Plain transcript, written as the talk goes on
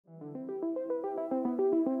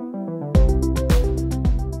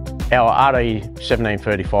Our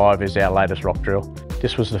RD1735 is our latest rock drill.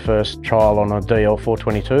 This was the first trial on a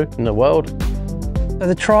DL422 in the world.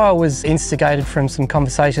 The trial was instigated from some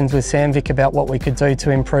conversations with Sandvik about what we could do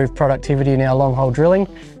to improve productivity in our long hole drilling.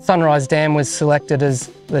 Sunrise Dam was selected as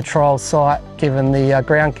the trial site given the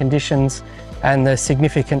ground conditions and the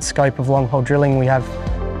significant scope of long hole drilling we have.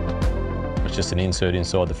 It's just an insert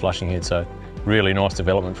inside the flushing head, so really nice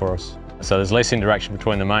development for us. So there's less interaction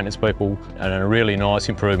between the maintenance people, and a really nice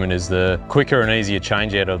improvement is the quicker and easier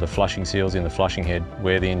change out of the flushing seals in the flushing head,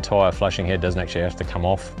 where the entire flushing head doesn't actually have to come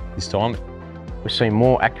off this time. We've seen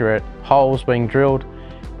more accurate holes being drilled,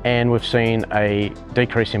 and we've seen a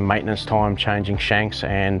decrease in maintenance time changing shanks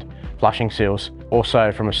and flushing seals.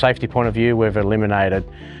 Also, from a safety point of view, we've eliminated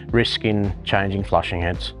risk in changing flushing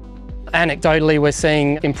heads. Anecdotally, we're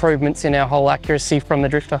seeing improvements in our hole accuracy from the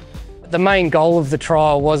drifter. The main goal of the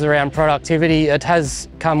trial was around productivity. It has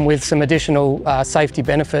come with some additional safety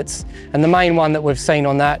benefits, and the main one that we've seen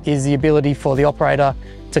on that is the ability for the operator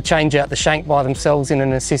to change out the shank by themselves in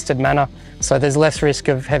an assisted manner, so there's less risk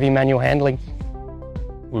of heavy manual handling.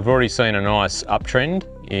 We've already seen a nice uptrend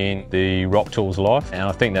in the rock tool's life, and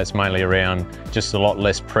I think that's mainly around just a lot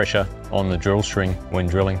less pressure on the drill string when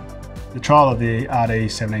drilling. The trial of the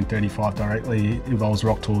RD1735 directly involves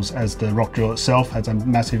rock tools, as the rock drill itself has a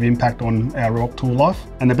massive impact on our rock tool life,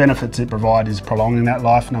 and the benefits it provides is prolonging that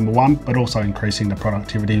life, number one, but also increasing the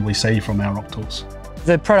productivity we see from our rock tools.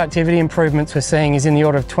 The productivity improvements we're seeing is in the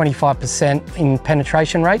order of 25% in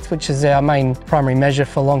penetration rates, which is our main primary measure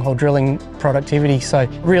for long hole drilling productivity, so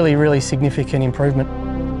really significant improvement.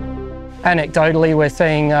 Anecdotally, we're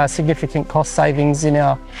seeing significant cost savings in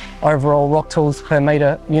our overall rock tools per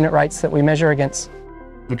metre unit rates that we measure against.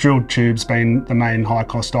 The drilled tube's been the main high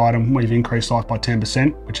cost item. We've increased life by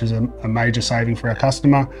 10%, which is a major saving for our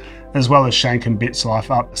customer, as well as shank and bits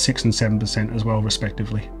life up 6 and 7% as well,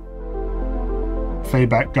 respectively.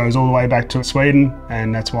 Feedback goes all the way back to Sweden,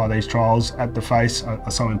 and that's why these trials at the face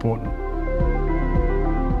are so important.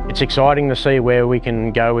 It's exciting to see where we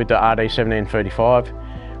can go with the RD1735.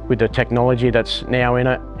 With the technology that's now in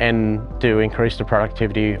it, and to increase the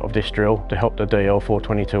productivity of this drill to help the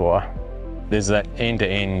DL422i. There's that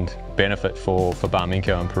end-to-end benefit for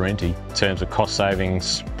Barminco and Parenti in terms of cost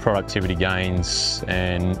savings, productivity gains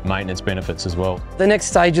and maintenance benefits as well. The next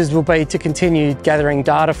stages will be to continue gathering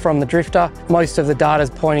data from the drifter. Most of the data is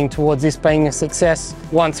pointing towards this being a success.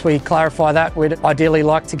 Once we clarify that, we'd ideally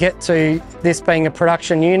like to get to this being a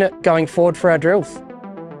production unit going forward for our drills.